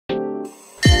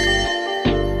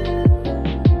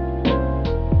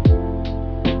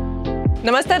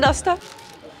Namaste, Dasta.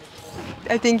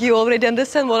 I think you already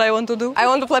understand what I want to do. I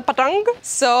want to play patang.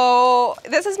 So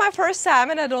this is my first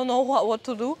time and I don't know what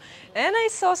to do. And I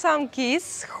saw some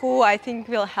kids who I think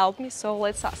will help me, so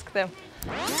let's ask them.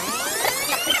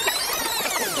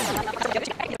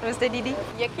 Namaste, Didi.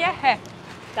 ये क्या है?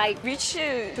 Which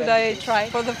should I try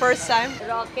for the first time?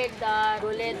 Rocket da,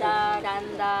 gule da, dan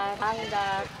da, hang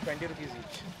da. 20 rupees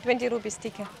each. 20 rupees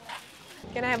ticket.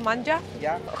 Can I have manja?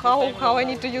 Yeah. How I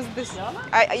need to use this?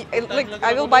 I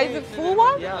will buy the full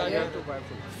one? Yeah, you have to buy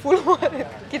Full one.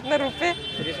 कितना रुपए?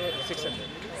 It is 600.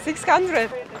 600.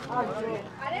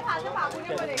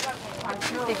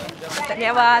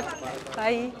 धन्यवाद.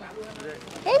 Bye.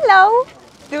 Hello.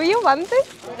 Do you want it?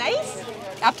 Nice.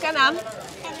 आपका नाम?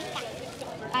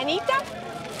 Anita?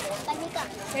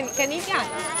 Kanika.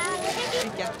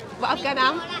 वो आपका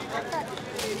नाम?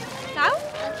 How?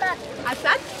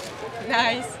 Asad.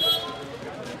 Nice.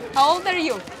 How old are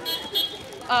you?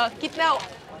 कितना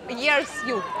years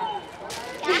you?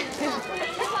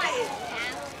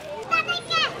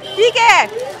 ठीक है.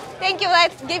 Thank you.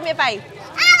 Let's give me 5.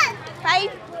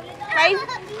 5. 5.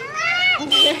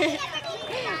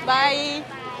 Bye.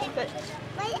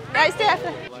 Nice to have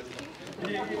you.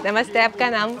 Namaste. आपका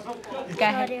नाम क्या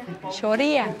है?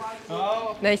 Shoriya.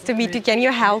 Nice to meet you. Can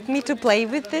you help me to play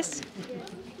with this?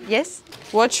 Yes.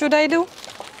 What should I do?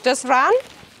 Just run?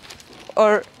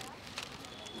 Or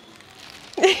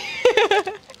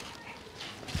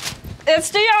it's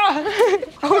Tia!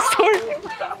 Oh, sorry.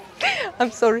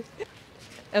 I'm sorry.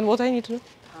 And what I need to do?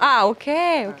 Ah,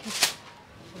 okay, okay.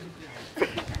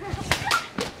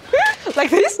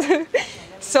 Like this?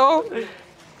 So,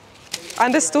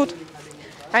 understood.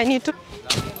 I need to.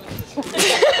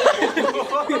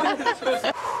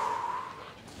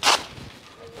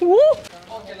 Woo!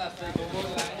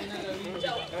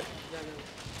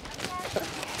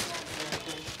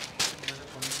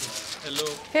 Hello.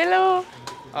 Hello.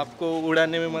 आपको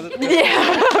उड़ाने में मदद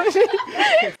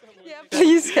Yeah,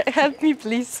 please help me,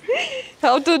 please.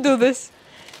 How to do this?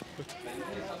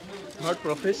 Not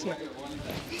professional.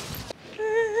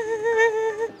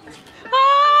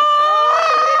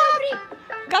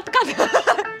 Cut, cut.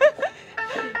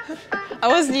 I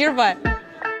was nearby.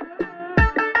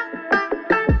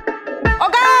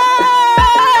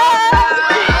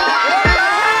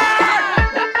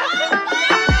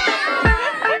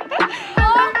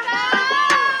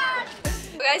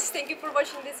 Guys, thank you for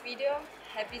watching this video.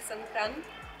 Happy Sankranti,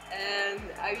 and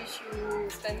I wish you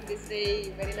spend this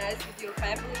day very nice with your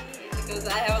family because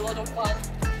I have a lot of fun.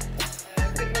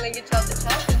 Good morning,